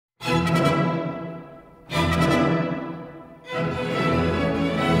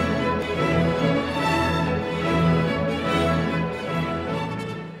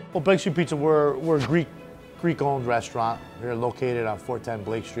Well, Blake Street Pizza, we're a Greek-owned restaurant. We're located on 410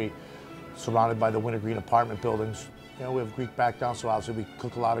 Blake Street, surrounded by the Wintergreen apartment buildings. You know, we have Greek background, so obviously we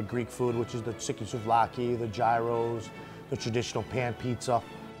cook a lot of Greek food, which is the chicken souvlaki, the gyros, the traditional pan pizza,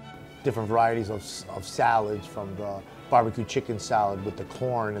 different varieties of salads, from the barbecue chicken salad with the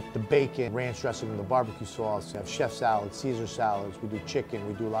corn, the bacon, ranch dressing, and the barbecue sauce. We have chef salads, Caesar salads. We do chicken.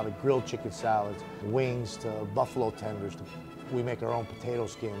 We do a lot of grilled chicken salads, wings to buffalo tenders. We make our own potato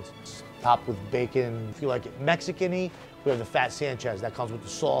skins, topped with bacon. If you like it Mexican-y, we have the Fat Sanchez. That comes with the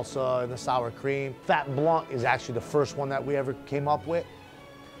salsa and the sour cream. Fat Blunt is actually the first one that we ever came up with,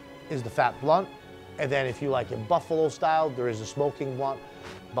 is the Fat Blunt. And then if you like it buffalo style, there is a smoking blunt.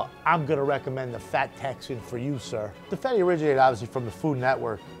 But I'm gonna recommend the Fat Texan for you, sir. The fatty originated obviously from the Food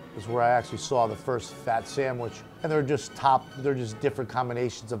Network, is where I actually saw the first fat sandwich. And they're just different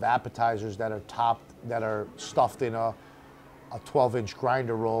combinations of appetizers that are stuffed in a 12-inch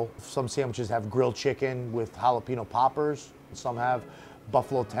grinder roll. Some sandwiches have grilled chicken with jalapeno poppers. Some have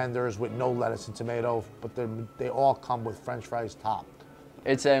buffalo tenders with no lettuce and tomato, but they all come with French fries topped.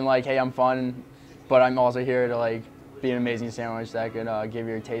 It's saying like, hey, I'm fun, but I'm also here to like be an amazing sandwich that could give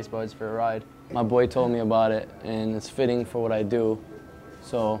your taste buds for a ride. My boy told me about it, and it's fitting for what I do.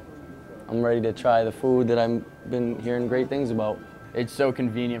 So I'm ready to try the food that I've been hearing great things about. It's so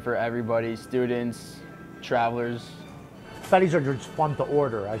convenient for everybody, students, travelers. Fatties are just fun to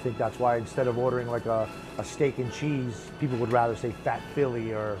order. I think that's why instead of ordering like a steak and cheese, people would rather say Fat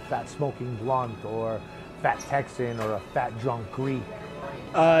Philly or Fat Smoking Blunt or Fat Texan or a Fat Drunk Greek.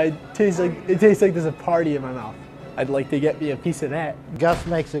 It tastes like there's a party in my mouth. I'd like to get me a piece of that. Gus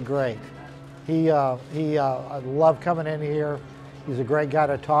makes it great. I love coming in here. He's a great guy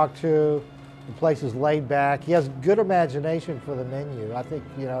to talk to. The place is laid back. He has good imagination for the menu. I think,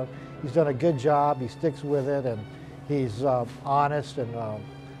 you know, he's done a good job. He sticks with it, and he's honest and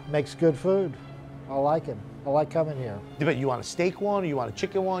makes good food. I like him. I like coming here. But you want a steak one, or you want a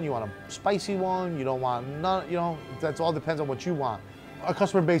chicken one, you want a spicy one, you don't want none, you know, that all depends on what you want. Our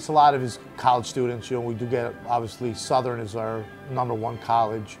customer base, a lot of is college students. You know, we do get, obviously, Southern is our #1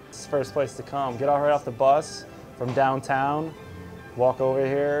 college. It's the first place to come. Get right off the bus from downtown, walk over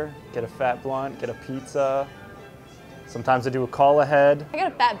here, get a Fat Blunt, get a pizza. Sometimes I do a call ahead. I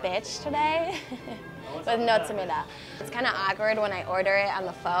got a fat bitch today with no tomato. It's kind of awkward when I order it on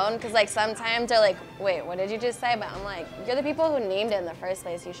the phone, because like sometimes they're like, wait, what did you just say? But I'm like, you're the people who named it in the first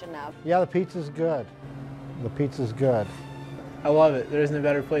place, you should know. Yeah, the pizza's good. The pizza's good. I love it. There isn't a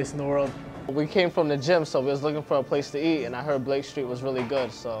better place in the world. We came from the gym, so we was looking for a place to eat, and I heard Blake Street was really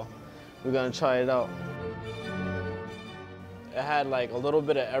good, so we're gonna try it out. It had like a little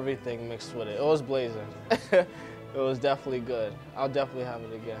bit of everything mixed with it. It was blazing. It was definitely good. I'll definitely have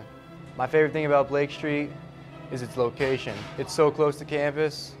it again. My favorite thing about Blake Street is its location. It's so close to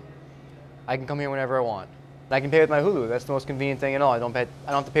campus. I can come here whenever I want. I can pay with my Hulu. That's the most convenient thing at all. I don't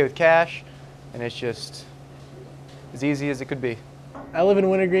have to pay with cash, and it's just as easy as it could be. I live in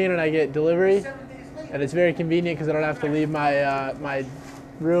Wintergreen and I get delivery, and it's very convenient because I don't have to leave my my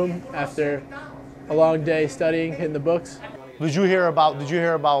room after a long day studying, hitting the books. Did you hear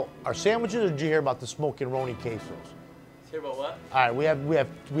about our sandwiches, or did you hear about the smoking Roni quesos? Hear about what? All right,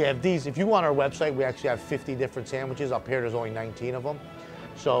 we have these. If you go on our website, we actually have 50 different sandwiches. Up here, there's only 19 of them.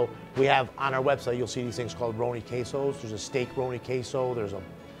 So we have on our website, you'll see these things called Roni quesos. There's a steak Roni queso. There's a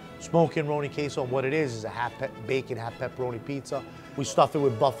smoking Roni queso. And what it is a half bacon, half pepperoni pizza. We stuff it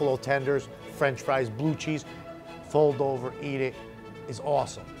with buffalo tenders, French fries, blue cheese. Fold over, eat it. It's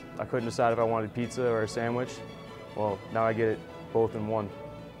awesome. I couldn't decide if I wanted pizza or a sandwich. Well, now I get it both in one.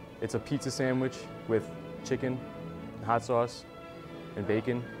 It's a pizza sandwich with chicken, hot sauce, and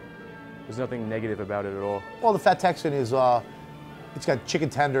bacon. There's nothing negative about it at all. Well, the Fat Texan is, it's got chicken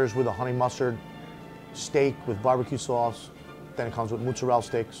tenders with a honey mustard steak with barbecue sauce. Then it comes with mozzarella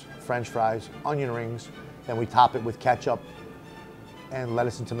sticks, French fries, onion rings. Then we top it with ketchup and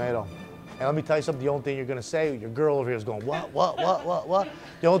lettuce and tomato. And let me tell you something, the only thing you're gonna say, your girl over here is going, what?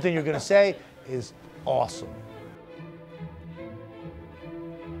 The only thing you're gonna say is awesome.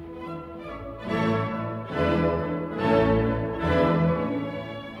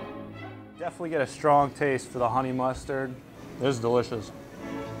 Definitely get a strong taste for the honey mustard. This is delicious.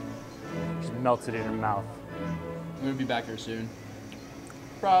 Just melts it in your mouth. I'm gonna be back here soon.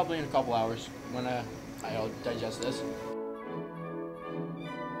 Probably in a couple hours when I'll digest this.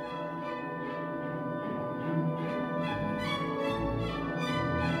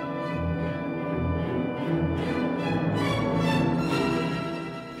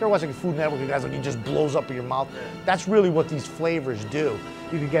 If you're watching Food Network, you guys, like, it just blows up in your mouth. That's really what these flavors do.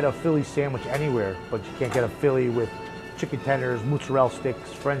 You can get a Philly sandwich anywhere, but you can't get a Philly with chicken tenders, mozzarella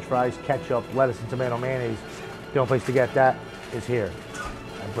sticks, french fries, ketchup, lettuce, and tomato mayonnaise. The only place to get that is here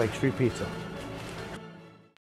at Blake Street Pizza.